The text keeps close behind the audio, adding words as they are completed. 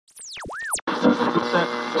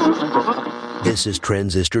This is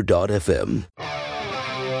Transistor.fm.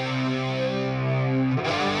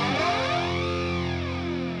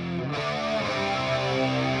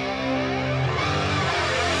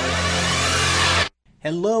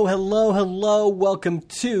 Hello, hello, hello. Welcome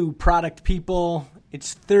to Product People.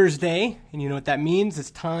 It's Thursday, and you know what that means.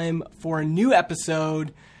 It's time for a new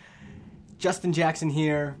episode. Justin Jackson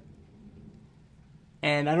here.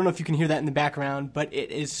 And I don't know if you can hear that in the background, but it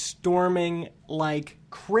is storming like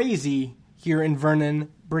crazy here in Vernon,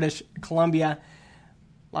 British Columbia.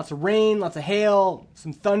 Lots of rain, lots of hail,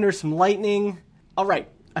 some thunder, some lightning. All right,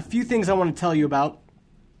 a few things I want to tell you about.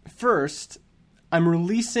 First, I'm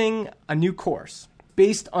releasing a new course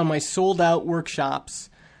based on my sold-out workshops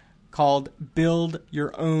called Build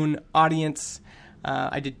Your Own Audience.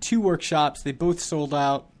 I did 2 workshops. They both sold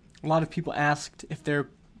out. A lot of people asked if there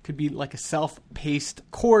could be like a self-paced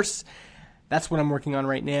course. That's what I'm working on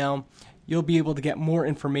right now. You'll be able to get more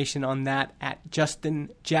information on that at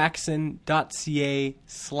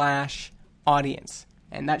justinjackson.ca/audience.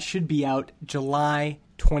 And that should be out July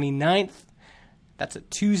 29th. That's a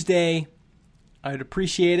Tuesday. I would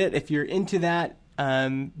appreciate it if you're into that.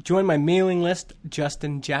 Join my mailing list,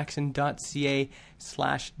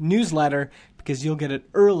 justinjackson.ca/newsletter, because you'll get it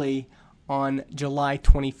early on July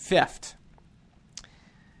 25th.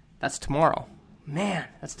 That's tomorrow. Man,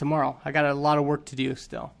 that's tomorrow. I got a lot of work to do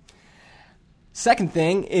still. Second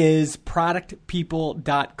thing is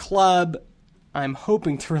productpeople.club. I'm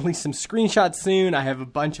hoping to release some screenshots soon. I have a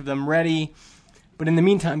bunch of them ready. But in the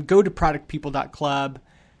meantime, go to productpeople.club,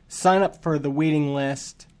 sign up for the waiting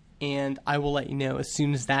list, and I will let you know as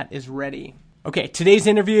soon as that is ready. Okay, today's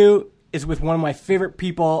interview is with one of my favorite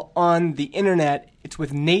people on the internet. It's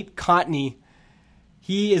with Nate Cotney.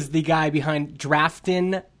 He is the guy behind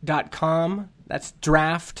draftin.com. That's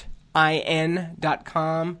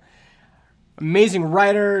draftin.com. Amazing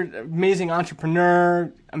writer, amazing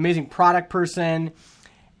entrepreneur, amazing product person,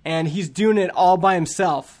 and he's doing it all by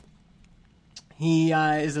himself. He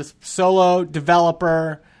is a solo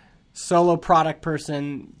developer, solo product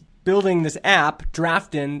person, building this app,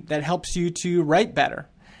 Draftin, that helps you to write better.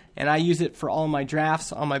 And I use it for all my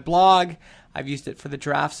drafts on my blog. I've used it for the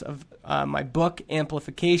drafts of my book,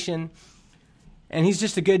 Amplification. And he's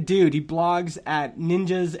just a good dude. He blogs at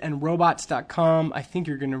ninjasandrobots.com. I think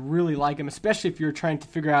you're going to really like him, especially if you're trying to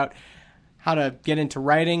figure out how to get into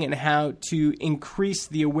writing and how to increase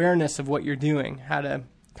the awareness of what you're doing, how to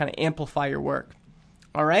kind of amplify your work.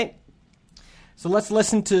 All right? So let's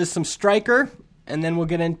listen to some Stryker, and then we'll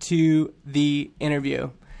get into the interview.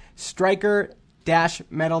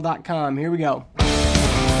 Stryker-metal.com. Here we go.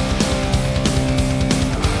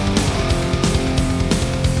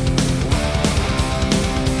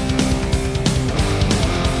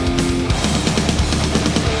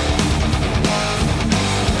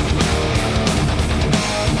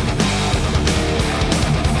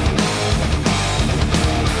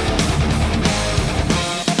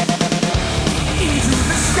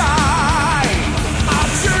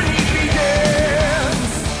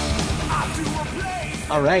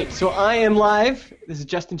 All right, so I am live. This is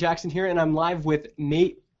Justin Jackson here, and I'm live with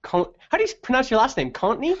Nate. How do you pronounce your last name?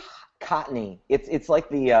 Cotney? Cotney. It's like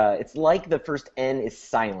the first N is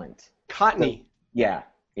silent. Cotney. So, yeah.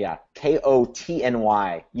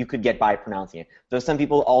 Kotny. You could get by pronouncing it. Though some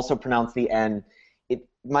people also pronounce the N.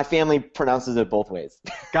 My family pronounces it both ways.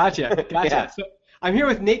 Gotcha. Yeah. So I'm here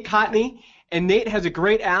with Nate Cotney, and Nate has a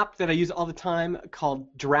great app that I use all the time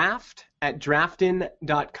called Draft at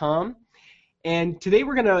draftin.com. And today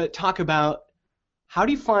we're going to talk about how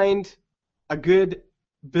do you find a good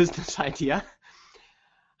business idea?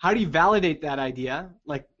 How do you validate that idea?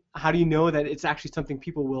 Like, how do you know that it's actually something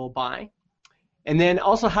people will buy? And then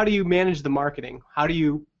also, how do you manage the marketing? How do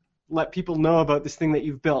you let people know about this thing that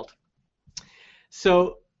you've built?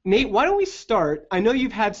 So, Nate, why don't we start? I know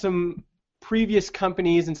you've had some previous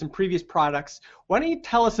companies and some previous products. Why don't you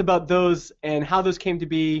tell us about those and how those came to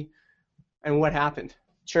be and what happened?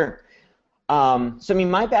 Sure.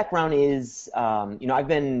 My background is, I've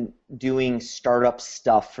been doing startup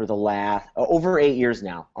stuff for the last over 8 years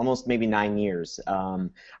now, almost maybe 9 years.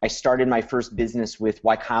 I started my first business with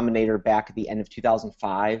Y Combinator back at the end of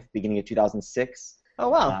 2005, beginning of 2006. Oh,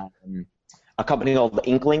 wow. A company called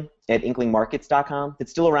Inkling at inklingmarkets.com.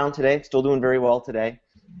 It's still around today, still doing very well today.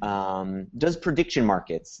 Does prediction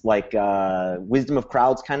markets, like wisdom of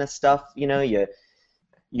crowds kind of stuff.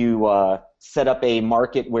 You set up a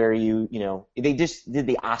market where they just did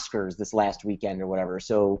the Oscars this last weekend or whatever.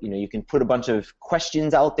 So, you can put a bunch of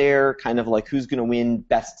questions out there, kind of like who's going to win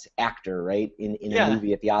Best Actor, right, in a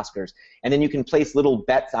movie at the Oscars. And then you can place little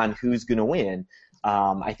bets on who's going to win.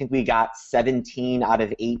 I think we got 17 out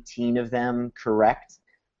of 18 of them correct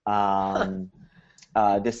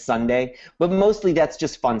this Sunday. But mostly that's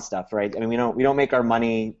just fun stuff, right? I mean, we don't make our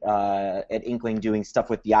money at Inkling doing stuff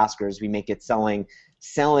with the Oscars. We make it selling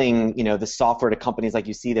the software to companies like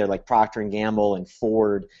you see there, like Procter & Gamble and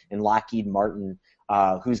Ford and Lockheed Martin,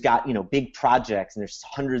 who's got big projects, and there's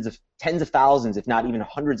tens of thousands, if not even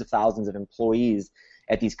hundreds of thousands of employees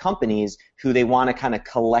at these companies who they want to kind of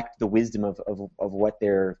collect the wisdom of what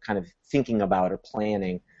they're kind of thinking about or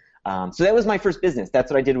planning. So that was my first business.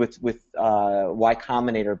 That's what I did with Y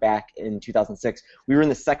Combinator back in 2006. We were in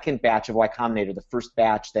the second batch of Y Combinator, the first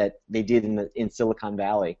batch that they did in Silicon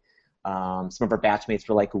Valley. Some of our batchmates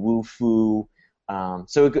were like Wufoo.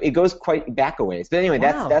 So it goes quite back a ways. But anyway,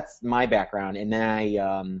 Wow. that's my background. And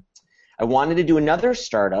then I wanted to do another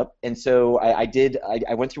startup, and so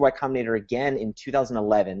I went through Y Combinator again in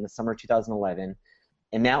 2011, the summer of 2011,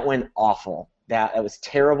 and that went awful. That was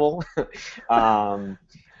terrible.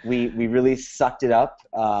 We really sucked it up,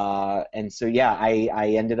 and so yeah,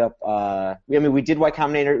 I ended up. We did Y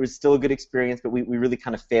Combinator. It was still a good experience, but we really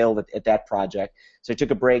kind of failed at that project. So I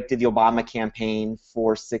took a break, did the Obama campaign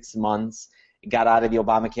for 6 months, got out of the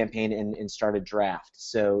Obama campaign and started Draft.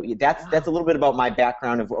 So that's a little bit about my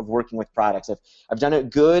background of working with products. I've done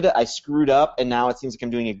it good, I screwed up, and now it seems like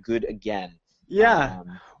I'm doing it good again. Yeah.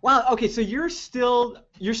 Wow. Okay. So you're still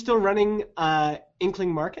running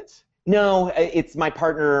Inkling Markets? No, it's my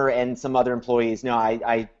partner and some other employees. No,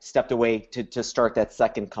 I stepped away to start that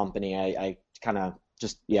second company. I kind of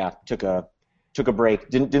just took a break.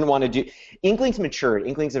 Didn't want to do. Inkling's matured.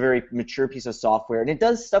 Inkling's a very mature piece of software, and it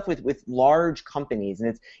does stuff with large companies,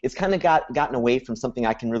 and it's kind of gotten away from something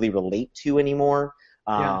I can really relate to anymore.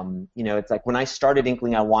 It's like when I started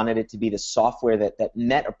Inkling, I wanted it to be the software that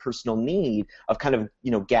met a personal need of kind of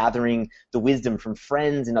gathering the wisdom from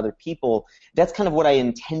friends and other people. That's kind of what I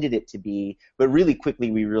intended it to be, but really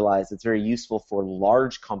quickly we realized it's very useful for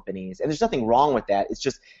large companies, and there's nothing wrong with that. It's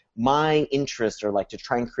just my interests are like to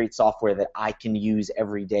try and create software that I can use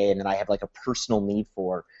every day and that I have like a personal need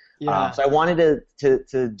for. Yeah. So I wanted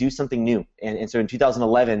to do something new, and so in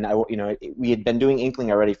 2011, we had been doing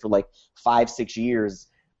Inkling already for like 5-6 years.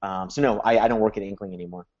 So no, I don't work at Inkling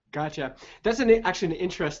anymore. Gotcha. That's actually an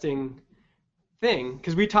interesting thing,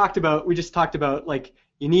 because we just talked about like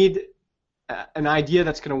you need an idea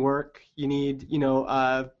that's going to work. You need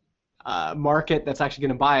a market that's actually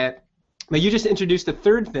going to buy it. But you just introduced a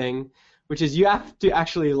third thing, which is you have to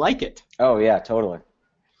actually like it. Oh yeah, totally.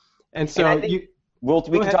 And so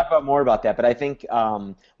we can talk about more about that, but I think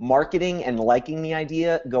marketing and liking the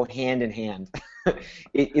idea go hand in hand.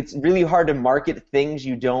 It's really hard to market things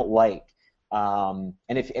you don't like, and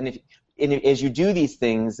if as you do these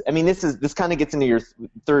things, I mean, this kind of gets into your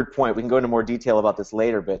third point. We can go into more detail about this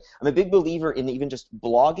later, but I'm a big believer in even just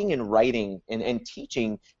blogging and writing and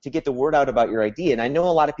teaching to get the word out about your idea. And I know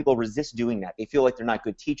a lot of people resist doing that. They feel like they're not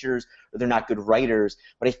good teachers or they're not good writers.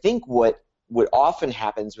 But I think what often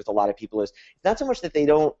happens with a lot of people is not so much that they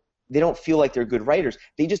don't feel like they're good writers.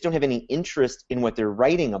 They just don't have any interest in what they're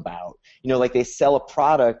writing about. Like they sell a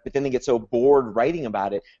product, but then they get so bored writing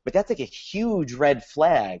about it. But that's like a huge red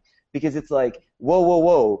flag. Because it's like,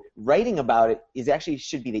 whoa, writing about it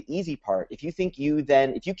should be the easy part. If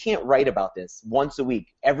you can't write about this once a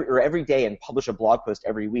week, every day, and publish a blog post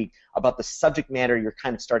every week about the subject matter you're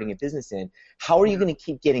kind of starting a business in, how are you going to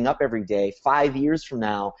keep getting up every day 5 years from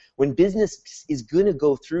now when business is going to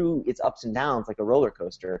go through its ups and downs like a roller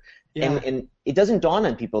coaster? Yeah. And it doesn't dawn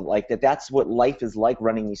on people like that. That's what life is like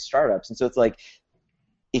running these startups. And so it's like,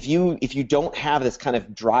 if you don't have this kind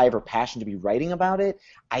of drive or passion to be writing about it,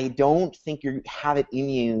 I don't think you have it in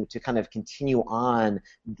you to kind of continue on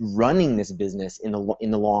running this business in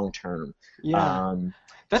the long term. Yeah,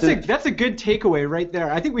 that's a good takeaway right there.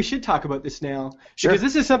 I think we should talk about this now, because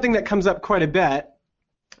this is something that comes up quite a bit.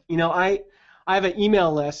 I have an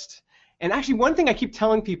email list, and actually one thing I keep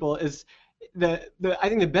telling people is I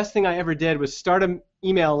think the best thing I ever did was start an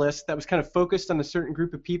email list that was kind of focused on a certain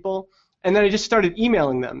group of people. And then I just started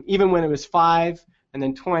emailing them, even when it was 5, and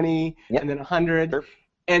then 20, and then 100. Sure.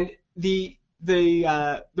 And the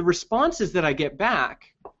responses that I get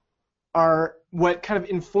back are what kind of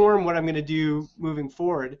inform what I'm going to do moving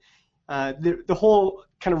forward. The whole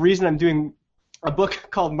kind of reason I'm doing a book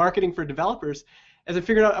called Marketing for Developers is I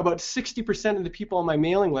figured out about 60% of the people on my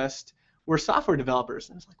mailing list were software developers.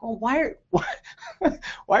 And I was like, well,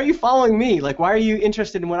 why are you following me? Like, why are you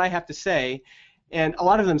interested in what I have to say? And a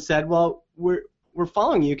lot of them said, well, we're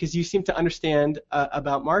following you because you seem to understand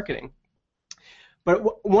about marketing.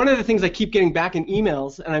 But one of the things I keep getting back in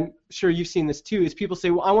emails, and I'm sure you've seen this too, is people say,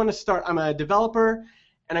 well, I'm a developer,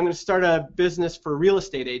 and I'm going to start a business for real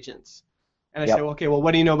estate agents. And I Yep. say, well, okay, well,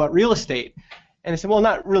 what do you know about real estate? And they said, well,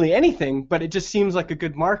 not really anything, but it just seems like a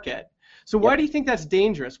good market. So why Yep. do you think that's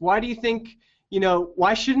dangerous? Why do you think,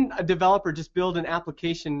 why shouldn't a developer just build an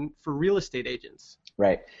application for real estate agents?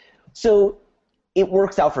 Right. So it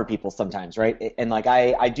works out for people sometimes, right? And like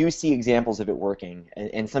I do see examples of it working,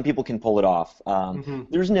 and some people can pull it off.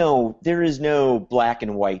 There is no black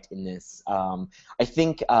and white in this. I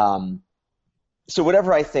think so.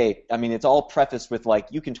 Whatever I say, I mean, it's all prefaced with like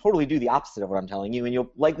you can totally do the opposite of what I'm telling you, and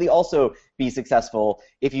you'll likely also be successful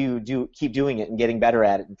if you keep doing it and getting better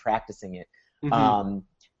at it and practicing it.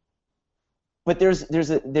 But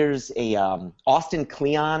there's a Austin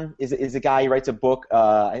Kleon is a guy. He writes a book.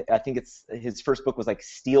 I think it's his first book was like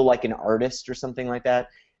Steal Like an Artist or something like that.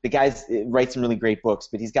 The guy writes some really great books,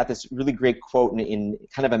 but he's got this really great quote in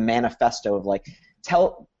kind of a manifesto of like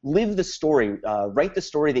live the story, write the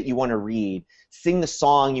story that you want to read, sing the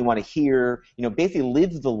song you want to hear. Basically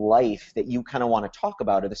live the life that you kind of want to talk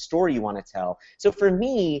about or the story you want to tell. So for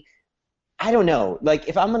me, I don't know. Like,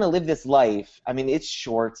 if I'm going to live this life, I mean, it's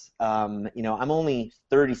short. I'm only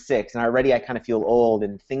 36, and already I kind of feel old,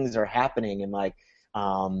 and things are happening, and like,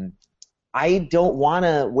 I don't want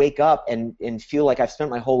to wake up and feel like I've spent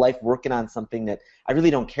my whole life working on something that I really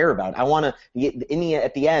don't care about. I want to,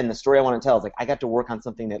 at the end, the story I want to tell is like I got to work on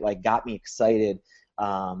something that like got me excited,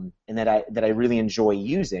 and that I really enjoy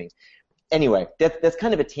using. Anyway, that's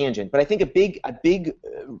kind of a tangent, but I think a big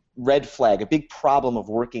red flag, a big problem of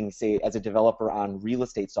working, say, as a developer on real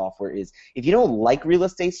estate software is if you don't like real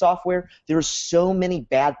estate software, there are so many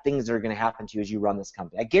bad things that are going to happen to you as you run this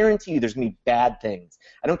company. I guarantee you there's going to be bad things.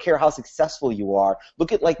 I don't care how successful you are.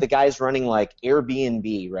 Look at like the guys running like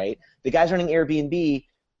Airbnb, right? The guys running Airbnb,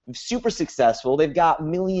 super successful. They've got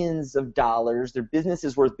millions of dollars. Their business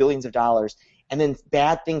is worth billions of dollars. And then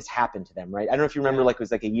bad things happen to them, right? I don't know if you remember, like it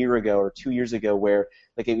was like a year ago or 2 years ago, where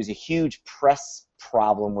like it was a huge press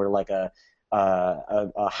problem where like a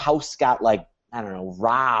house got like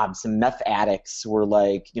robbed. Some meth addicts were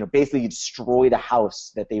like basically destroyed a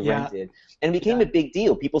house that they rented, and it became a big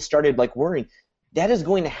deal. People started like worrying that is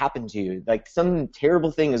going to happen to you. Like some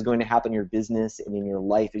terrible thing is going to happen in your business and in your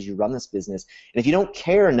life as you run this business. And if you don't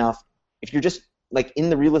care enough, if you're just like in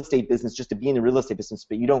the real estate business just to be in the real estate business,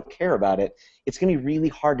 but you don't care about it, it's going to be really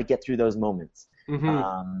hard to get through those moments.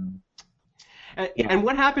 And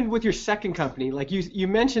what happened with your second company? Like you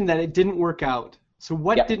mentioned that it didn't work out. So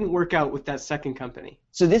what didn't work out with that second company?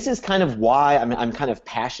 So this is kind of why I'm kind of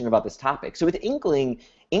passionate about this topic. So with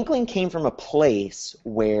Inkling came from a place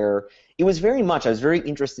where it was very much, I was very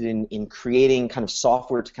interested in creating kind of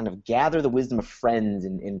software to kind of gather the wisdom of friends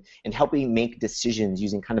and helping make decisions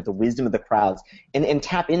using kind of the wisdom of the crowds and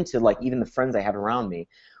tap into like even the friends I have around me.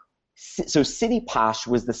 So CityPosh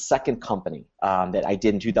was the second company that I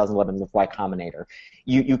did in 2011 with Y Combinator.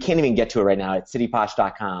 You can't even get to it right now at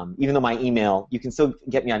cityposh.com, even though my email, you can still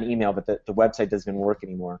get me on email, but the website doesn't even work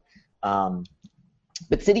anymore. But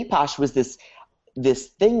CityPosh was this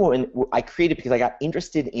thing where I created because I got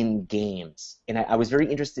interested in games, and I was very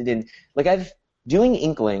interested in, like doing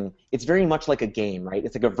Inkling, it's very much like a game, right?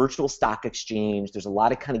 It's like a virtual stock exchange. There's a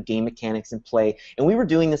lot of kind of game mechanics in play. And we were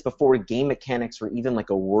doing this before game mechanics were even like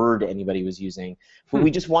a word anybody was using. But we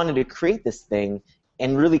just wanted to create this thing,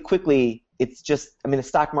 and really quickly, it's just, I mean, the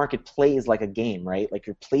stock market plays like a game, right? Like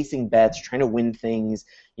you're placing bets, trying to win things.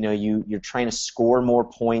 You're trying to score more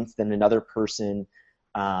points than another person.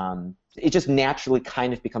 It just naturally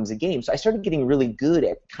kind of becomes a game. So I started getting really good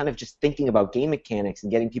at kind of just thinking about game mechanics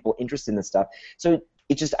and getting people interested in this stuff. So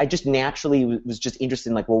I just naturally was just interested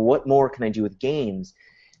in like, well, what more can I do with games?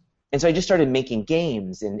 And so I just started making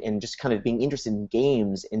games and just kind of being interested in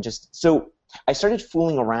games, and so I started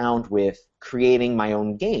fooling around with creating my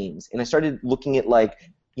own games, and I started looking at like,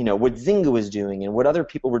 what Zynga was doing and what other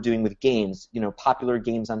people were doing with games, popular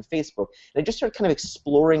games on Facebook. And I just started kind of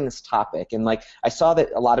exploring this topic. And like I saw that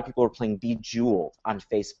a lot of people were playing Bejeweled on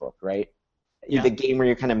Facebook, right? Yeah. The game where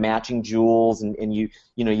you're kind of matching jewels and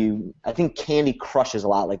I think Candy Crush is a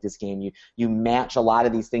lot like this game. You match a lot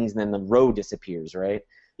of these things and then the row disappears, right?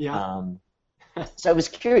 Yeah. So I was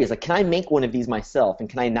curious, like, can I make one of these myself? And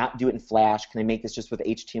can I not do it in Flash? Can I make this just with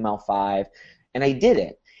HTML5? And I did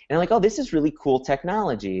it. And I'm like, oh, this is really cool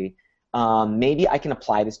technology. Maybe I can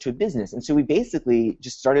apply this to a business. And so we basically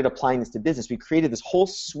just started applying this to business. We created this whole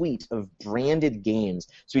suite of branded games.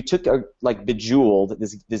 So we took like Bejeweled,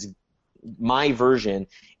 this my version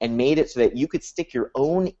and made it so that you could stick your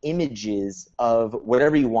own images of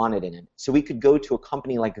whatever you wanted in it. So we could go to a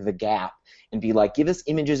company like The Gap and be like, give us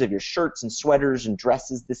images of your shirts and sweaters and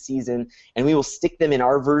dresses this season, and we will stick them in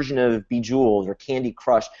our version of Bejeweled or Candy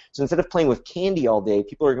Crush. So instead of playing with candy all day,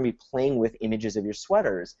 people are going to be playing with images of your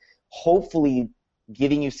sweaters, hopefully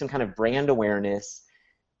giving you some kind of brand awareness.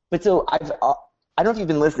 But so I don't know if you've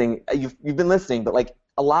been listening. You've been listening, but like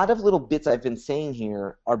a lot of little bits I've been saying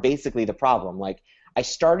here are basically the problem. Like I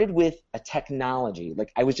started with a technology.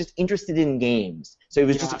 Like I was just interested in games, so it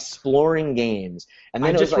was just exploring games. And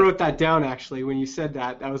then I just wrote that down actually when you said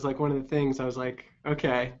that. That was like one of the things. I was like,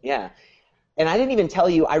 okay. Yeah. And I didn't even tell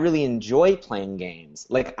you I really enjoy playing games.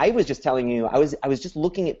 Like I was just telling you I was just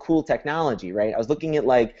looking at cool technology, right? I was looking at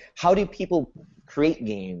like how do people create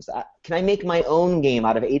games? Can I make my own game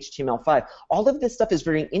out of HTML5? All of this stuff is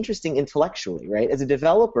very interesting intellectually, right? As a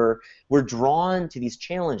developer, we're drawn to these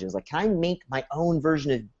challenges. Like, can I make my own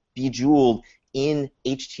version of Bejeweled in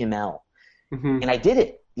HTML? Mm-hmm. And I did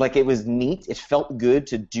it. Like, it was neat. It felt good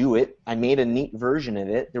to do it. I made a neat version of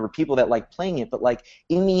it. There were people that liked playing it. But, like,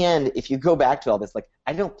 in the end, if you go back to all this, like,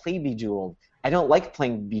 I don't play Bejeweled. I don't like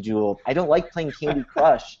playing Bejeweled. I don't like playing Candy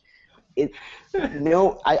Crush. I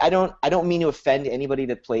don't mean to offend anybody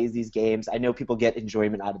that plays these games. I know people get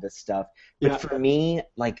enjoyment out of this stuff. But for me,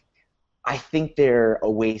 like, I think they're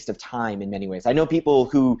a waste of time in many ways. I know people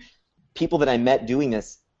that I met doing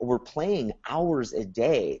this were playing hours a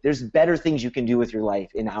day. There's better things you can do with your life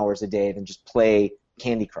in hours a day than just play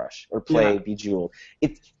Candy Crush or play Bejeweled.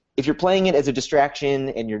 If you're playing it as a distraction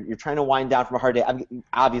and you're trying to wind down from a hard day,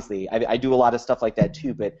 obviously I do a lot of stuff like that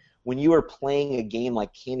too, but when you are playing a game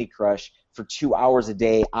like Candy Crush for 2 hours a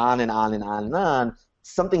day on and on and on and on,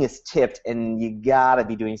 something is tipped and you gotta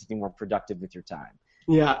be doing something more productive with your time.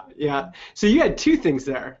 Yeah. So you had two things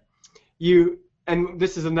there. And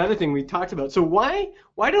this is another thing we talked about. So why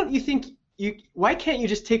don't you think why can't you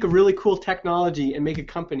just take a really cool technology and make a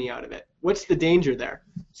company out of it? What's the danger there?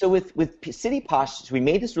 So with City Posh, we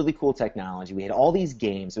made this really cool technology. We had all these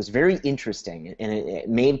games. It was very interesting, and it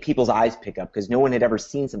made people's eyes pick up because no one had ever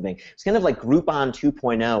seen something. It's kind of like Groupon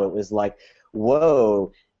 2.0. It was like,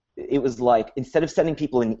 whoa. It was like instead of sending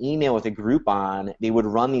people an email with a Groupon, they would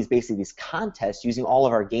run these contests using all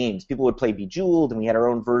of our games. People would play Bejeweled, and we had our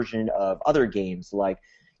own version of other games. Like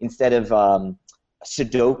instead of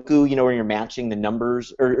Sudoku, you know, where you're matching the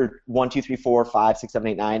numbers, or 1, 2, 3, 4, 5, 6, 7,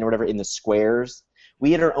 8, 9, or whatever in the squares.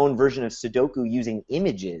 We had our own version of Sudoku using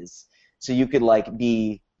images, so you could like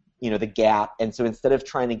be, you know, the gap. And so instead of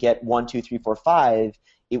trying to get 1, 2, 3, 4, 5,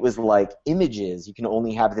 it was like images. You can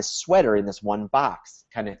only have this sweater in this one box,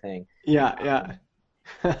 kind of thing. Yeah.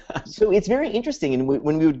 So it's very interesting. And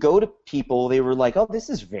when we would go to people, they were like, "Oh, this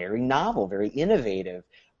is very novel, very innovative."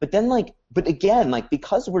 But then,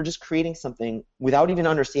 because we're just creating something without even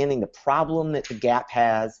understanding the problem that the Gap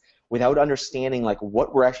has, without understanding like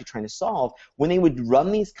what we're actually trying to solve, when they would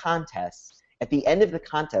run these contests, at the end of the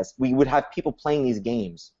contest, we would have people playing these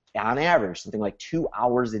games on average, something like 2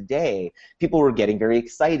 hours a day. People were getting very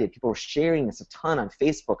excited. People were sharing this a ton on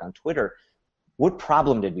Facebook, on Twitter. What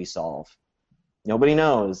problem did we solve? Nobody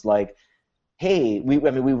knows. Like, hey, we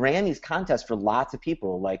ran these contests for lots of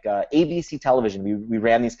people, like ABC Television. We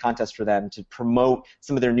ran these contests for them to promote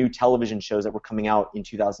some of their new television shows that were coming out in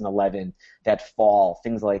 2011 that fall.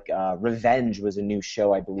 Things like Revenge was a new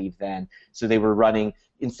show, I believe, then. So they were running,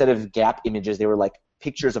 instead of Gap images, they were like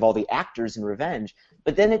pictures of all the actors in Revenge.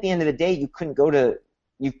 But then at the end of the day, you couldn't go to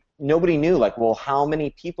nobody knew, like, well, how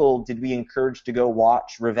many people did we encourage to go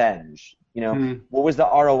watch Revenge? You know, what was the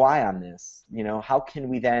ROI on this? You know, how can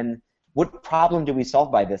we then, what problem do we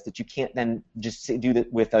solve by this that you can't then just do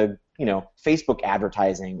that with a, you know, Facebook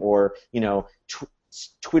advertising or, you know,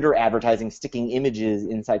 Twitter advertising, sticking images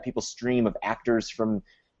inside people's stream of actors from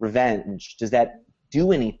Revenge? Does that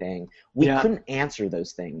do anything? We couldn't answer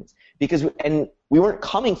those things because, and we weren't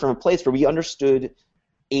coming from a place where we understood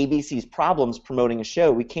ABC's problems promoting a show.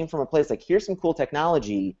 We came from a place like, here's some cool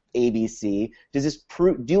technology, ABC. Does this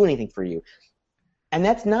do anything for you? And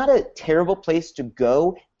that's not a terrible place to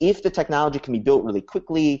go if the technology can be built really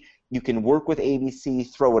quickly. You can work with ABC,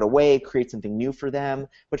 throw it away, create something new for them.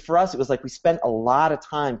 But for us, it was like we spent a lot of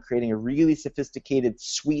time creating a really sophisticated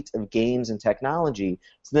suite of games and technology.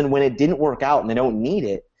 So then when it didn't work out and they don't need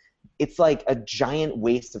it, it's like a giant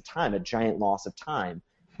waste of time, a giant loss of time.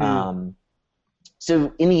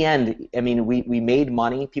 So in the end, I mean, we made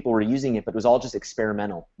money, people were using it, but it was all just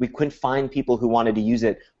experimental. We couldn't find people who wanted to use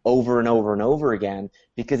it over and over and over again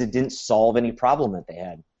because it didn't solve any problem that they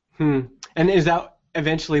had. And is that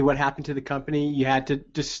eventually what happened to the company? You had to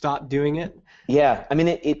just stop doing it? Yeah. I mean,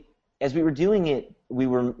 it as we were doing it, we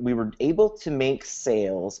were able to make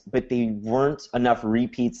sales, but they weren't enough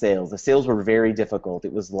repeat sales. The sales were very difficult.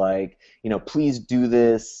 It was like, please do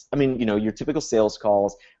this. I mean, your typical sales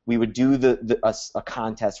calls. We would do a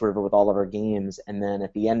contest or whatever with all of our games, and then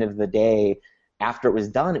at the end of the day, after it was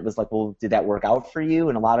done, it was like, well, did that work out for you?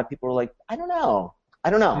 And a lot of people were like, I don't know.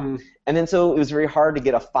 And then so it was very hard to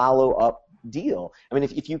get a follow-up deal. I mean,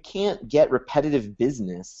 if you can't get repetitive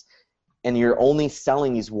business and you're only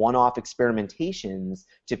selling these one-off experimentations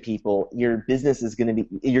to people, your business is going to be,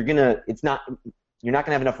 you're not going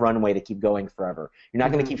to have enough runway to keep going forever. You're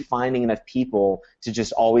not going to keep finding enough people to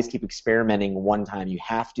just always keep experimenting one time. You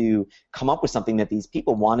have to come up with something that these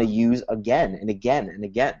people want to use again and again and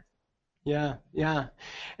again. Yeah.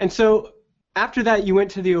 And so after that, you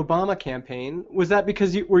went to the Obama campaign. Was that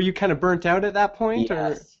because were you kind of burnt out at that point?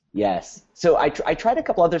 Yes. So I tried a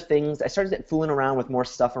couple other things. I started fooling around with more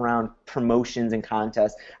stuff around promotions and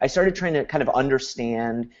contests. I started trying to kind of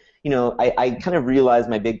understand, I kind of realized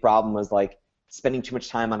my big problem was like spending too much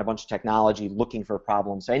time on a bunch of technology looking for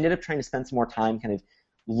problems. So I ended up trying to spend some more time kind of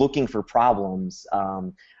looking for problems.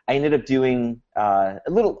 I ended up doing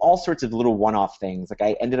all sorts of little one-off things. Like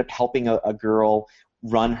I ended up helping a girl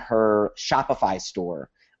run her Shopify store.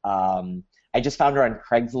 I just found her on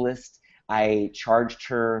Craigslist. I charged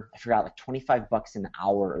her, I forgot, like $25 an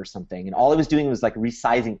hour or something, and all I was doing was like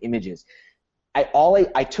resizing images.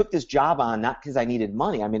 I took this job on not because I needed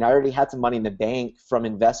money. I mean, I already had some money in the bank from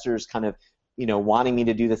investors kind of, wanting me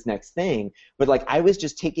to do this next thing, but like I was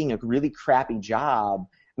just taking a really crappy job.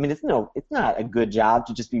 I mean, it's not a good job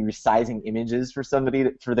to just be resizing images for somebody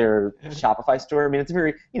for their Shopify store. I mean, it's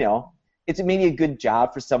very, it's maybe a good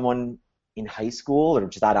job for someone in high school or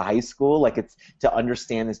just out of high school, like it's to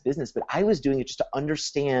understand this business, but I was doing it just to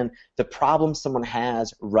understand the problem someone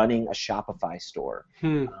has running a Shopify store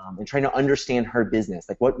and trying to understand her business,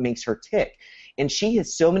 like what makes her tick. And she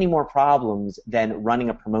has so many more problems than running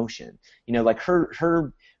a promotion. Like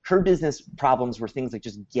her business problems were things like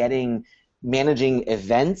just managing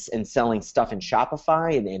events and selling stuff in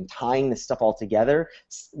Shopify and tying this stuff all together.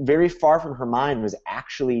 Very far from her mind was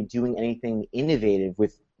actually doing anything innovative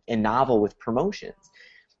and novel with promotions.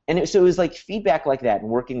 And so it was like feedback like that and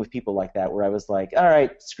working with people like that where I was like, all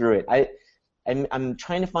right, screw it. I'm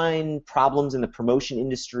trying to find problems in the promotion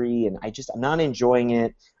industry and I'm not enjoying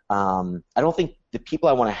it. I don't think the people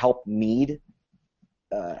I want to help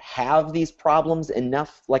have these problems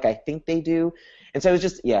enough like I think they do. And so I was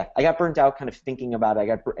just, I got burnt out kind of thinking about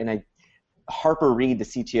it. Harper Reid, the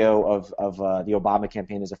CTO of the Obama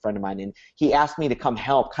campaign, is a friend of mine, and he asked me to come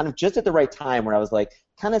help kind of just at the right time where I was like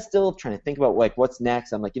kind of still trying to think about like what's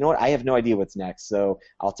next. I'm like, you know what, I have no idea what's next, so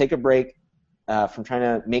I'll take a break from trying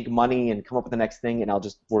to make money and come up with the next thing, and I'll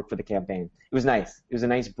just work for the campaign. It was nice. It was a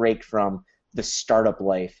nice break from the startup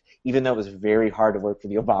life, even though it was very hard to work for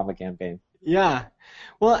the Obama campaign. Yeah.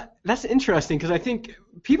 Well, that's interesting because I think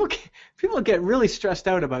people get really stressed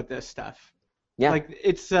out about this stuff. Yeah. Like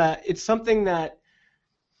it's something that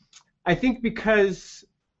I think because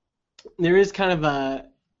there is kind of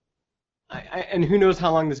and who knows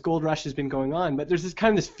how long this gold rush has been going on, but there's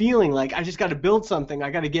this feeling like I just got to build something. I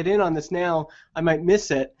got to get in on this now. I might miss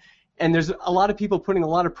it. And there's a lot of people putting a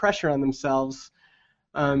lot of pressure on themselves.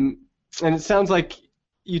 And it sounds like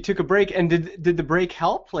you took a break. And did the break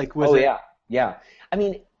help? Like yeah. I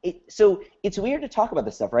mean, so it's weird to talk about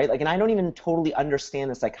this stuff, right? Like, and I don't even totally understand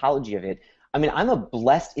the psychology of it. I mean, I'm a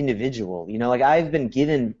blessed individual, like I've been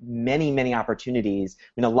given many, many opportunities.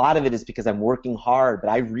 I mean, a lot of it is because I'm working hard, but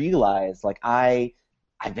I realize like I've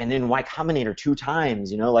been in Y Combinator 2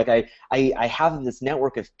 times, like I have this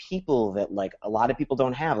network of people that like a lot of people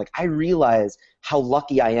don't have. Like I realize how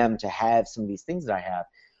lucky I am to have some of these things that I have.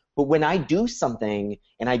 But when I do something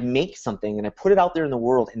and I make something and I put it out there in the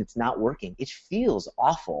world and it's not working, it feels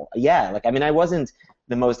awful. Yeah, like I mean, I wasn't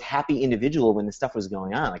the most happy individual when this stuff was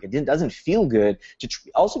going on. Like it doesn't feel good to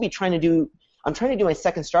also be trying to do. I'm trying to do my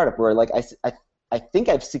second startup where like I think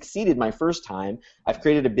I've succeeded my first time. I've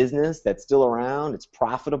created a business that's still around. It's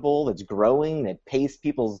profitable. That's growing. That pays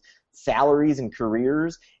people's salaries and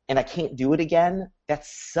careers. And I can't do it again. That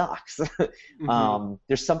sucks. Mm-hmm.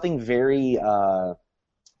 There's something very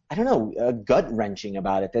I don't know, gut-wrenching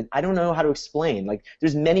about it that I don't know how to explain. Like,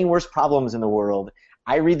 there's many worse problems in the world.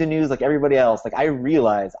 I read the news like everybody else. Like, I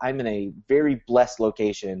realize I'm in a very blessed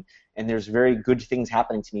location, and there's very good things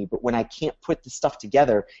happening to me. But when I can't put the stuff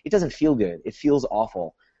together, it doesn't feel good. It feels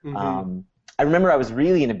awful. Mm-hmm. I remember I was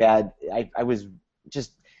really in a bad – I was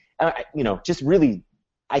just just really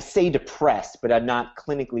 – I say depressed, but I'm not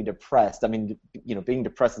clinically depressed. I mean, being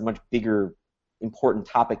depressed is a much bigger important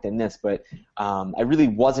topic than this, but I really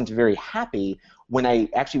wasn't very happy when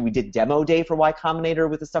we did demo day for Y Combinator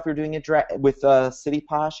with the stuff we were doing with City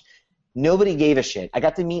Posh. Nobody gave a shit. I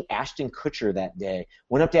got to meet Ashton Kutcher that day.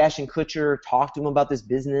 Went up to Ashton Kutcher, talked to him about this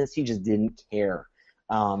business. He just didn't care.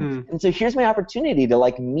 And so here's my opportunity to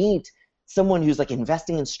like meet someone who's like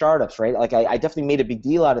investing in startups, right? Like I definitely made a big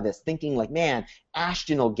deal out of this, thinking like, man,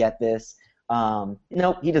 Ashton will get this.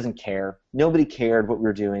 No, he doesn't care. Nobody cared what we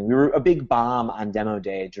were doing. We were a big bomb on demo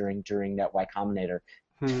day during that Y Combinator.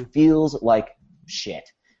 Feels like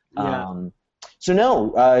shit. Yeah. So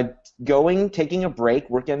no, taking a break,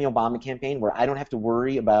 working on the Obama campaign where I don't have to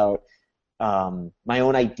worry about my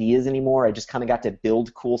own ideas anymore. I just kind of got to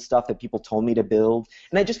build cool stuff that people told me to build,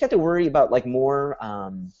 and I just got to worry about like more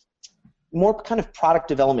kind of product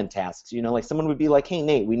development tasks. You know, like someone would be like, "Hey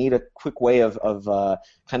Nate, we need a quick way of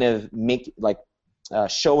kind of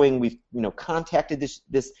showing we've contacted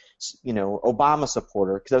this Obama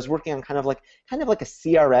supporter," because I was working on kind of like a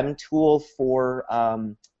CRM tool for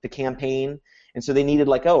the campaign. And so they needed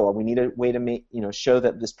we need a way to show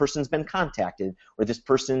that this person's been contacted or this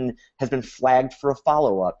person has been flagged for a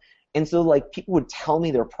follow-up. And so like people would tell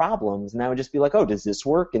me their problems, and I would just be like, oh, does this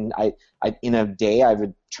work? And I in a day I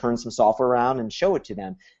would turn some software around and show it to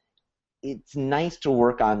them. It's nice to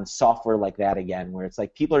work on software like that again, where it's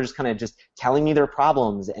like people are just kind of just telling me their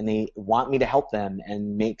problems and they want me to help them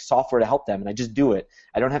and make software to help them, and I just do it.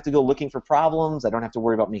 I don't have to go looking for problems. I don't have to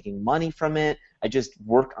worry about making money from it. I just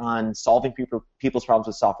work on solving people's problems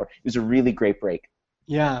with software. It was a really great break.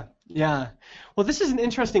 Yeah. Well, this is an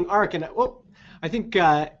interesting arc, and I think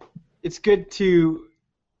it's good to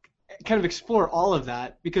kind of explore all of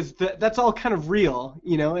that, because that's all kind of real,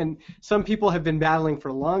 and some people have been battling for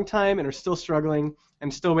a long time and are still struggling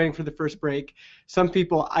and still waiting for the first break. Some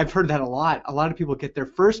people, I've heard that a lot of people get their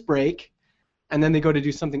first break and then they go to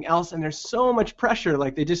do something else, and there's so much pressure,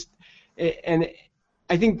 like and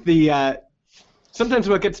I think sometimes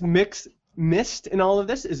what gets missed in all of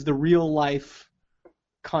this is the real life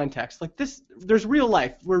context. Like there's real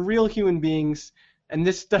life, we're real human beings, and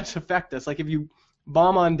this does affect us. Like if you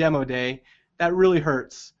bomb on demo day, that really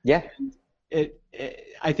hurts. Yeah.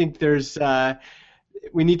 I think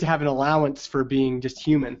we need to have an allowance for being just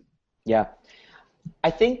human. So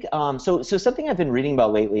something I've been reading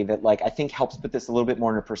about lately that like I think helps put this a little bit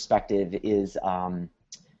more into perspective is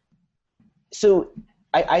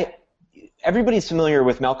everybody's familiar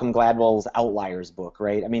with Malcolm Gladwell's Outliers book,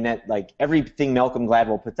 right? I mean, that like everything Malcolm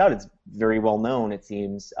Gladwell puts out, it's very well known, it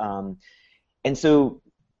seems. And so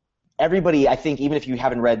everybody, I think, even if you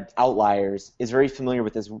haven't read Outliers, is very familiar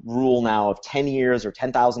with this rule now of 10 years or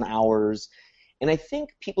 10,000 hours. And I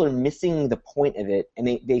think people are missing the point of it, and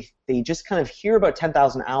they just kind of hear about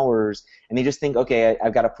 10,000 hours, and they just think, okay,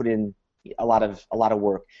 I've got to put in a lot of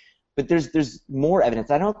work. But there's more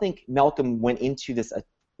evidence. I don't think Malcolm went into this.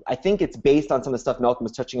 I think it's based on some of the stuff Malcolm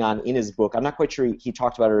was touching on in his book. I'm not quite sure he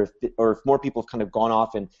talked about it, or if more people have kind of gone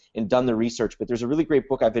off and done the research. But there's a really great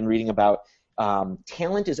book I've been reading about.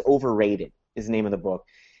 Talent is Overrated is the name of the book.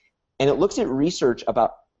 And it looks at research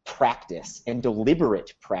about practice and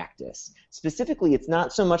deliberate practice. Specifically, it's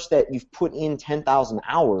not so much that you've put in 10,000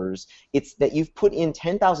 hours, it's that you've put in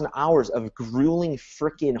 10,000 hours of grueling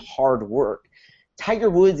frickin' hard work. Tiger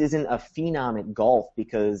Woods isn't a phenom at golf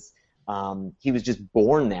because he was just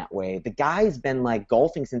born that way. The guy's been like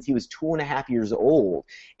golfing since he was 2.5 years old,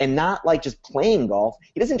 and not like just playing golf.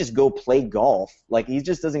 He doesn't just go play golf. Like he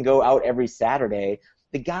just doesn't go out every Saturday.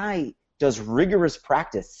 The guy does rigorous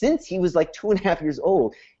practice since he was like 2.5 years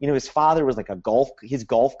old. His father was like his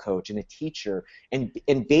golf coach and a teacher, and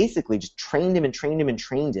basically just trained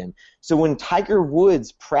him. So when Tiger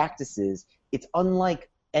Woods practices, it's unlike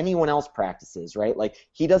anyone else practices, right? Like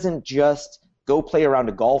he doesn't just go play around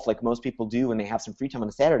a golf like most people do when they have some free time on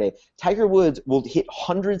a Saturday. Tiger Woods will hit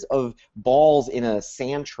hundreds of balls in a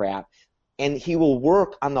sand trap, and he will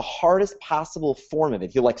work on the hardest possible form of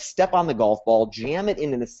it. He'll like step on the golf ball, jam it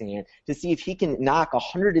into the sand to see if he can knock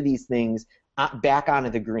 100 of these things back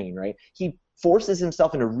onto the green, right? He forces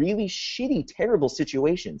himself into really shitty, terrible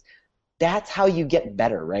situations. That's how you get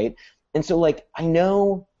better, right? And so, like, I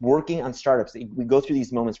know working on startups, we go through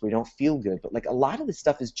these moments where we don't feel good, but, like, a lot of this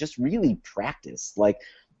stuff is just really practice. Like,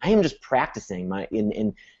 I am just practicing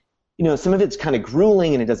some of it's kind of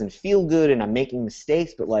grueling and it doesn't feel good and I'm making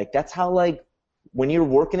mistakes, but, like, that's how, like, when you're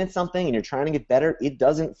working at something and you're trying to get better, it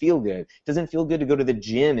doesn't feel good. It doesn't feel good to go to the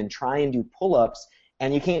gym and try and do pull-ups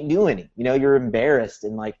and you can't do any. You're embarrassed.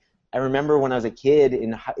 And, like, I remember when I was a kid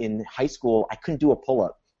in high school, I couldn't do a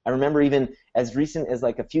pull-up. I remember even as recent as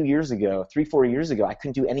like a few years ago, 3-4 years ago, I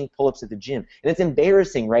couldn't do any pull-ups at the gym. And it's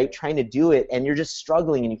embarrassing, right, trying to do it, and you're just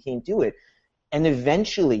struggling and you can't do it. And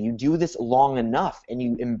eventually you do this long enough and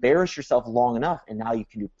you embarrass yourself long enough, and now you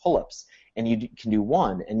can do pull-ups, and you can do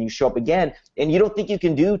one, and you show up again, and you don't think you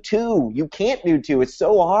can do two. You can't do two. It's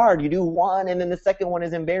so hard. You do one, and then the second one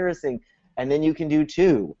is embarrassing, and then you can do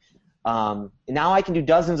two. And now I can do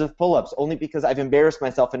dozens of pull-ups only because I've embarrassed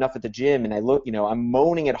myself enough at the gym, and I'm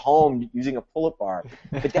moaning at home using a pull-up bar.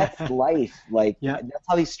 But that's life. That's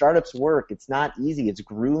how these startups work. It's not easy. It's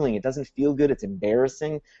grueling. It doesn't feel good. It's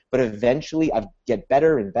embarrassing. But eventually I get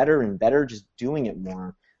better and better and better just doing it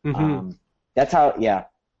more. That's how I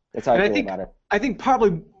feel about it. I think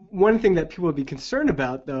probably one thing that people would be concerned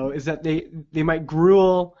about, though, is that they might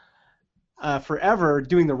gruel forever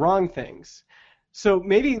doing the wrong things. So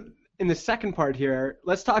maybe in the second part here,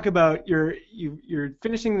 let's talk about you're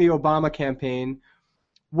finishing the Obama campaign.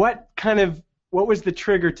 What was the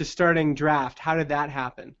trigger to starting Draft? How did that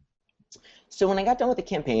happen? So when I got done with the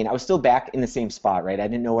campaign, I was still back in the same spot, right? I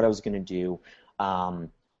didn't know what I was going to do.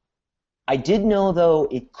 I did know, though,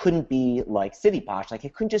 it couldn't be like CityPosh. Like,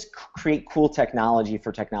 it couldn't just create cool technology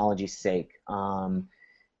for technology's sake.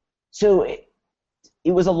 So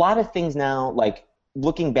it was a lot of things now, like,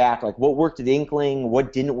 looking back, like what worked at Inkling,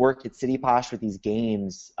 what didn't work at CityPosh with these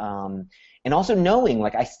games, and also knowing,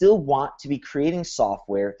 like, I still want to be creating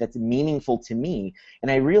software that's meaningful to me. And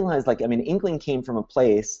I realized, Inkling came from a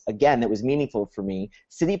place, again, that was meaningful for me.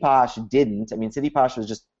 CityPosh didn't. CityPosh was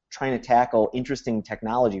just trying to tackle interesting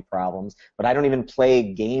technology problems, but I don't even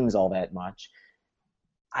play games all that much.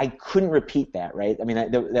 I couldn't repeat that, right?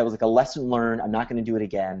 That was like a lesson learned. I'm not going to do it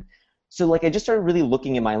again. So I just started really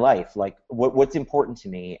looking at my life, like what's important to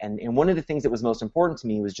me. And one of the things that was most important to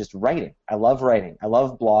me was just writing. I love writing. I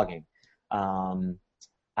love blogging.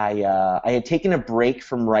 I had taken a break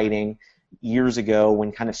from writing years ago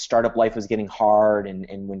when kind of startup life was getting hard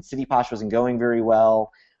and when CityPosh wasn't going very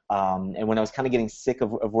well. And when I was kind of getting sick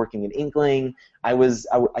of working at Inkling,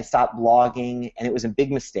 I stopped blogging, and it was a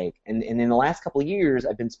big mistake. And in the last couple of years,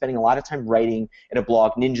 I've been spending a lot of time writing at a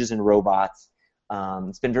blog, Ninjas and Robots.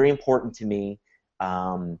 It's been very important to me.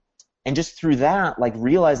 And just through that,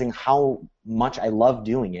 realizing how much I love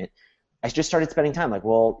doing it, I just started spending time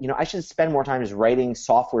I should spend more time just writing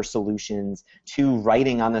software solutions to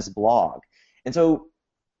writing on this blog. And so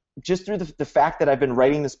just through the fact that I've been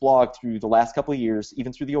writing this blog through the last couple of years,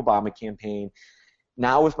 even through the Obama campaign,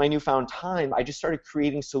 now with my newfound time, I just started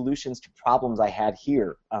creating solutions to problems I had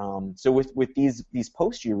here. So with these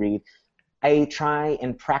posts you read, I try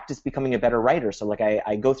and practice becoming a better writer. So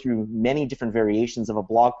I go through many different variations of a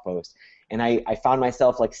blog post, and I found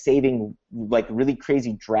myself saving really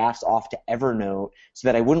crazy drafts off to Evernote so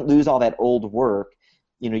that I wouldn't lose all that old work.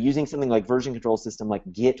 Using something like version control system like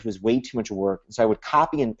Git was way too much work. So I would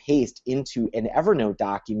copy and paste into an Evernote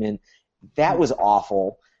document. That was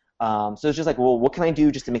awful. So it's just what can I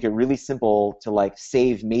do just to make it really simple to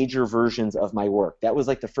save major versions of my work? That was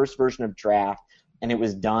the first version of Draft, and it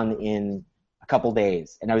was done in a couple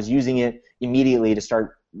days. And I was using it immediately to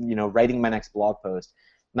start, writing my next blog post.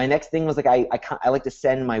 My next thing was I like to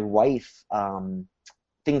send my wife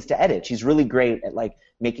things to edit. She's really great at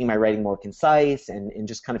making my writing more concise and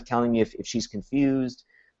just kind of telling me if she's confused.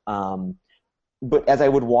 But as I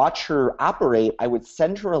would watch her operate, I would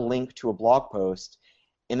send her a link to a blog post,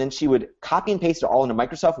 and then she would copy and paste it all into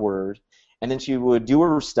Microsoft Word, and then she would do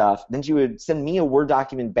her stuff. Then she would send me a Word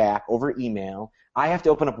document back over email. I have to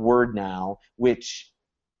open up Word now,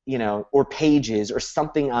 or Pages or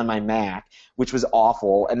something on my Mac, which was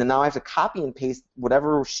awful. And then now I have to copy and paste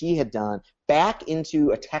whatever she had done back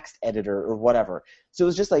into a text editor or whatever. So it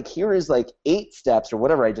was just here is 8 steps or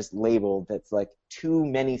whatever I just labeled that's too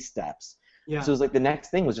many steps. Yeah. So it was the next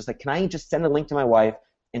thing was just can I just send a link to my wife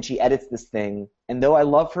and she edits this thing? And though I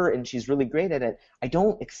love her and she's really great at it, I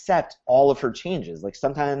don't accept all of her changes.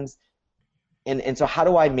 Sometimes, and so how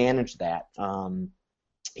do I manage that?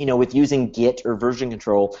 With using Git or version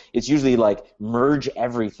control, it's usually merge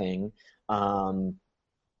everything.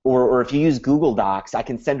 Or if you use Google Docs, I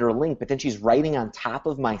can send her a link, but then she's writing on top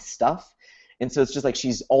of my stuff. And so it's just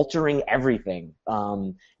she's altering everything.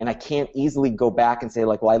 And I can't easily go back and say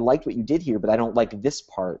well, I liked what you did here, but I don't like this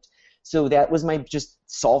part. So that was my just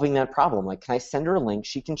solving that problem. Can I send her a link?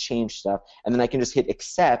 She can change stuff, and then I can just hit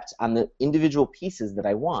accept on the individual pieces that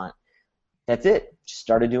I want. That's it. Just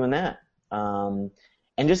started doing that.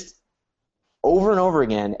 And just over and over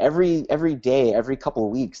again, every day, every couple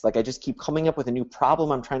of weeks, I just keep coming up with a new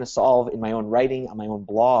problem I'm trying to solve in my own writing, on my own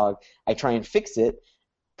blog. I try and fix it,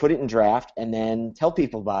 put it in Draft, and then tell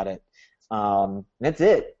people about it. That's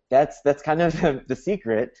it. That's kind of the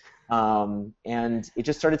secret. And it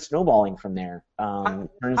just started snowballing from there.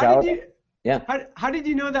 Yeah. How did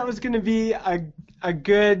you know that was going to be a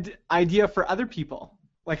good idea for other people?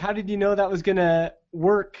 Like, how did you know that was going to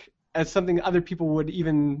work as something other people would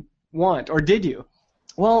even want, or did you?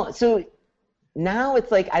 Well, so now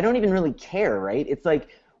it's like I don't even really care, right? It's like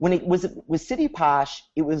when it was with City Posh,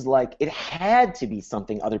 it was like it had to be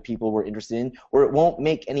something other people were interested in, or it won't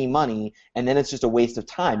make any money, and then it's just a waste of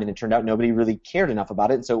time. And it turned out nobody really cared enough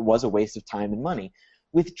about it, and so it was a waste of time and money.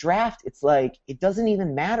 With Draft, it's like it doesn't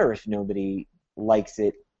even matter if nobody likes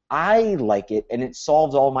it. I like it, and it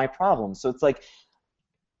solves all my problems. So it's like,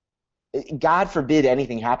 God forbid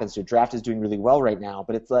anything happens to it. Draft is doing really well right now,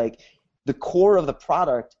 but it's like the core of the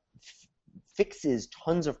product fixes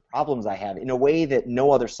tons of problems I have in a way that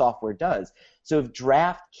no other software does. So if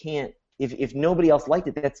Draft can't, if nobody else liked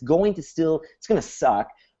it, that's going to still, it's going to suck,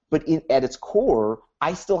 but at its core,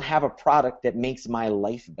 I still have a product that makes my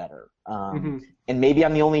life better. And maybe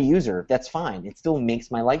I'm the only user. That's fine. It still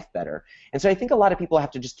makes my life better. And so I think a lot of people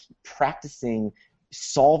have to just keep practicing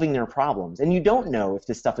solving their problems. And you don't know if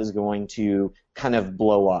this stuff is going to kind of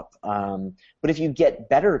blow up. But if you get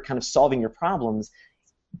better kind of solving your problems,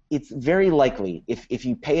 it's very likely, if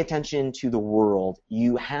you pay attention to the world,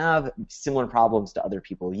 you have similar problems to other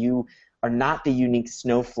people. You are not the unique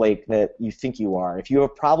snowflake that you think you are. If you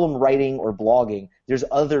have a problem writing or blogging, there's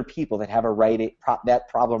other people that have that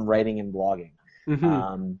problem writing and blogging.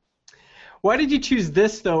 Why did you choose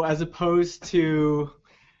this, though, as opposed to,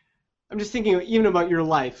 I'm just thinking even about your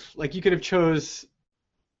life. Like, you could have chose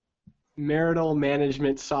marital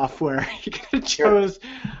management software. You could have chose,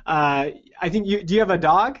 I think, do you have a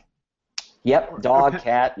dog? Yep, dog,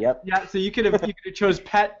 cat, yep. Yeah, so you could have chose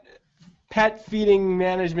pet feeding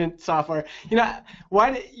management software. You know,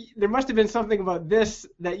 there must have been something about this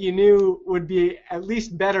that you knew would be at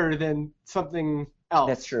least better than something else.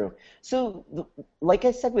 That's true. So, like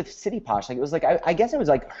I said with City Posh, like it was like I guess I was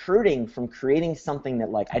like hurting from creating something that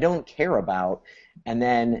like I don't care about, and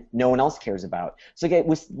then no one else cares about. So like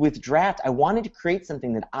with Draft, I wanted to create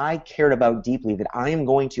something that I cared about deeply, that I am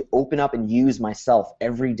going to open up and use myself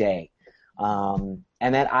every day.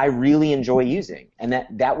 And that I really enjoy using, and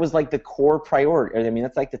that was like the core priority. I mean,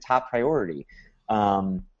 that's like the top priority.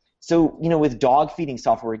 So you know, with dog feeding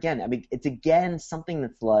software, again, I mean, it's again something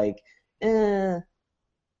that's like,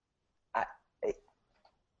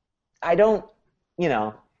 I don't, you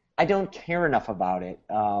know, I don't care enough about it.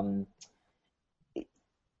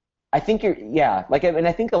 I think like, and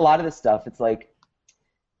I think a lot of this stuff, it's like,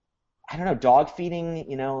 I don't know, dog feeding,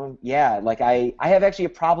 you know, yeah, like I have actually a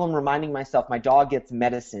problem reminding myself my dog gets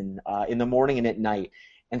medicine in the morning and at night.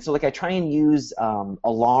 And so like I try and use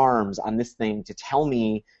alarms on this thing to tell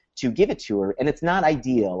me to give it to her, and it's not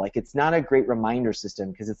ideal. Like it's not a great reminder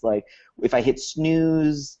system because it's like if I hit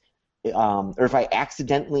snooze or if I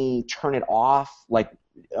accidentally turn it off, like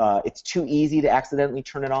it's too easy to accidentally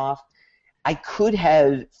turn it off. I could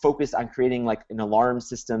have focused on creating like an alarm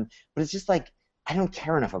system, but it's just like I don't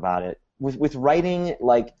care enough about it. With writing,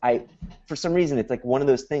 like for some reason, it's like one of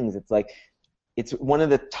those things. It's like it's one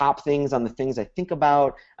of the top things on the things I think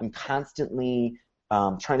about. I'm constantly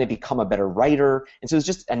trying to become a better writer, and so it's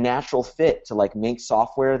just a natural fit to like make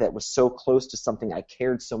software that was so close to something I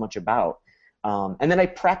cared so much about. And then I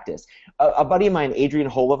practiced. A buddy of mine, Adrian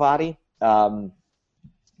Holovati,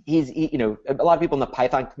 you know, a lot of people in the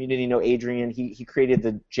Python community know Adrian. He created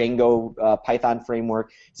the Django Python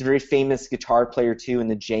framework. He's a very famous guitar player too in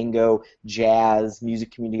the Django jazz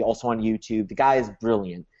music community, also on YouTube. The guy is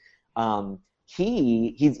brilliant.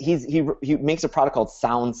 He makes a product called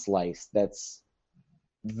Sound Slice that's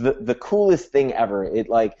the coolest thing ever. It's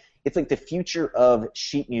like the future of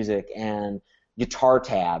sheet music and guitar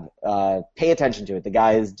tab. Pay attention to it. The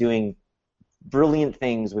guy is doing brilliant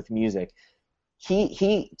things with music.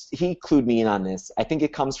 He clued me in on this. I think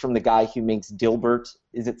it comes from the guy who makes Dilbert.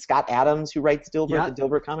 Is it Scott Adams who writes Dilbert, yeah. The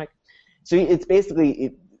Dilbert comic? So it's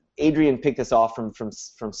basically Adrian picked this off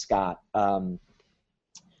from Scott.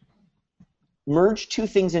 Merge two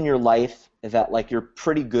things in your life that like you're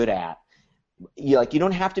pretty good at. You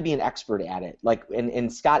don't have to be an expert at it. Like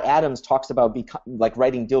and Scott Adams talks about like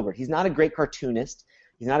writing Dilbert. He's not a great cartoonist.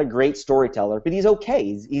 He's not a great storyteller, but he's okay.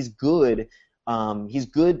 He's good. He's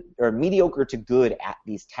good or mediocre to good at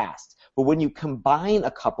these tasks. But when you combine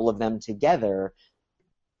a couple of them together,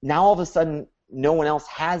 now all of a sudden no one else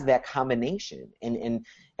has that combination. And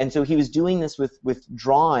so he was doing this with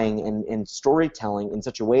drawing and storytelling in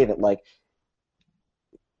such a way that like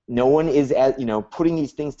no one is putting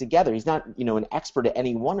these things together. He's not an expert at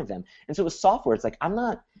any one of them. And so with software, it's like I'm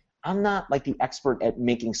not like the expert at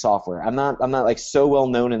making software. I'm not like so well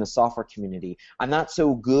known in the software community. I'm not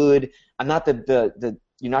so good. I'm not the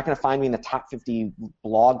you're not going to find me in the top 50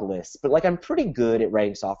 blog lists, but like I'm pretty good at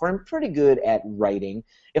writing software. I'm pretty good at writing.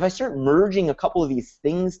 If I start merging a couple of these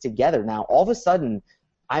things together now, all of a sudden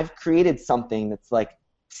I've created something that's like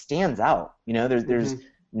stands out. You know, there's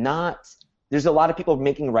a lot of people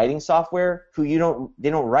making writing software who they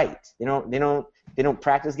don't write. They don't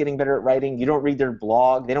practice getting better at writing. You don't read their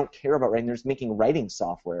blog. They don't care about writing. They're just making writing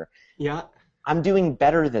software. Yeah. I'm doing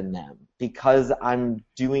better than them because I'm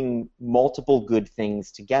doing multiple good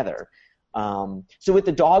things together. So with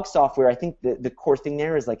the dog software, I think the core thing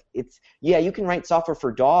there is like you can write software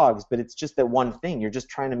for dogs, but it's just that one thing. You're just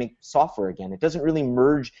trying to make software again. It doesn't really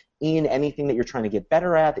merge in anything that you're trying to get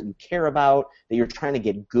better at, that you care about, that you're trying to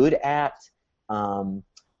get good at.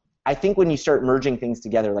 I think when you start merging things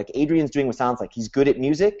together, like Adrian's doing with SoundSlice, he's good at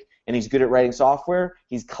music and he's good at writing software.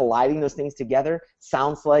 He's colliding those things together.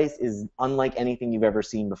 SoundSlice is unlike anything you've ever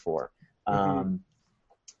seen before.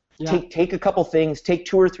 Take a couple things, take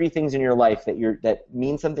 2 or 3 things in your life that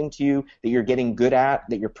mean something to you, that you're getting good at,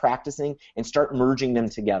 that you're practicing, and start merging them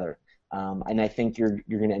together. And I think you're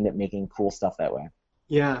going to end up making cool stuff that way.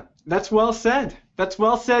 Yeah, that's well said. That's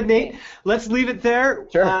well said, Nate. Let's leave it there.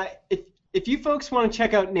 Sure. If you folks want to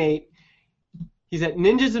check out Nate, he's at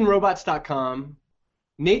ninjasandrobots.com,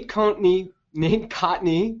 Nate Cotney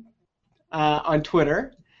on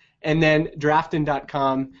Twitter, and then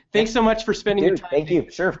draftin.com. Thanks so much for spending your time. Thank you.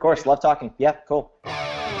 Sure, of course. Love talking. Yeah, cool.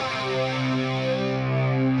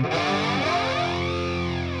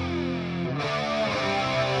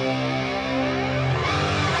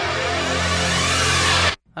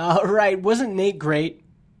 All right. Wasn't Nate great?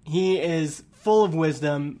 He is full of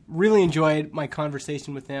wisdom. Really enjoyed my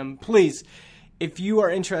conversation with him. Please, if you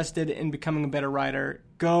are interested in becoming a better writer,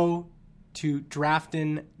 go to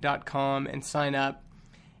draftin.com and sign up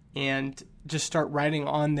and just start writing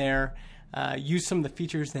on there. Use some of the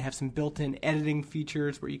features. They have some built-in editing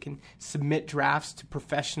features where you can submit drafts to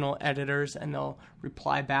professional editors and they'll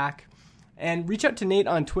reply back. And reach out to Nate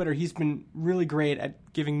on Twitter. He's been really great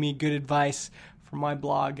at giving me good advice for my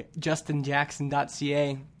blog,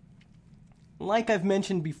 justinjackson.ca. Like I've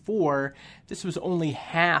mentioned before, this was only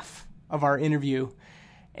half of our interview.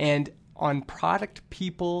 And on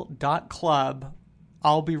productpeople.club,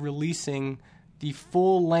 I'll be releasing the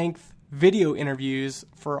full-length video interviews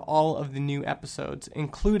for all of the new episodes,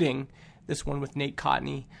 including this one with Nate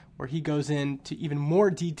Cotney, where he goes into even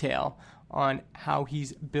more detail on how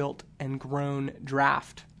he's built and grown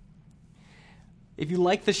Draft. If you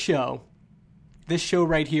like the show, this show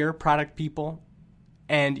right here, Product People,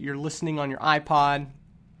 and you're listening on your iPod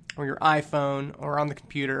or your iPhone or on the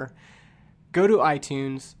computer, go to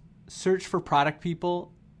iTunes, search for Product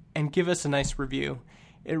People, and give us a nice review.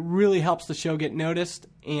 It really helps the show get noticed,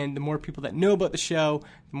 and the more people that know about the show,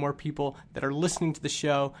 the more people that are listening to the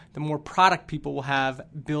show, the more product people will have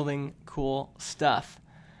building cool stuff.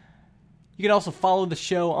 You can also follow the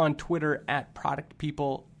show on Twitter at Product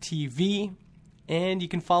People TV, and you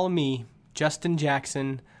can follow me, Justin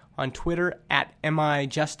Jackson, on Twitter at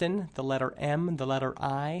MIJustin, the letter M, the letter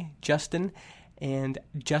I, Justin, and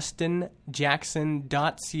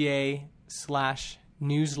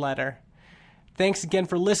justinjackson.ca/newsletter. Thanks again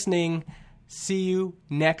for listening. See you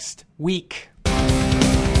next week.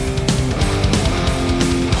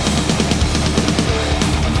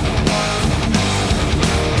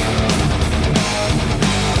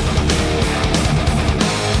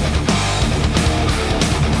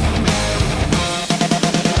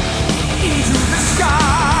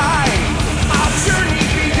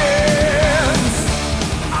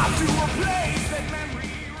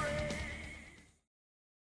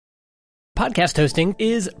 Podcast hosting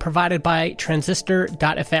is provided by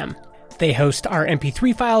Transistor.fm. They host our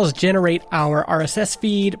MP3 files, generate our RSS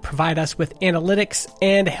feed, provide us with analytics,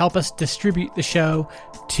 and help us distribute the show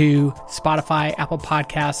to Spotify, Apple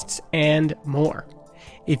Podcasts, and more.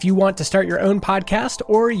 If you want to start your own podcast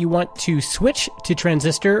or you want to switch to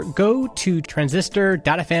Transistor, go to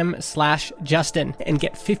transistor.fm/Justin and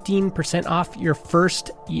get 15% off your first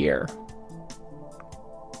year.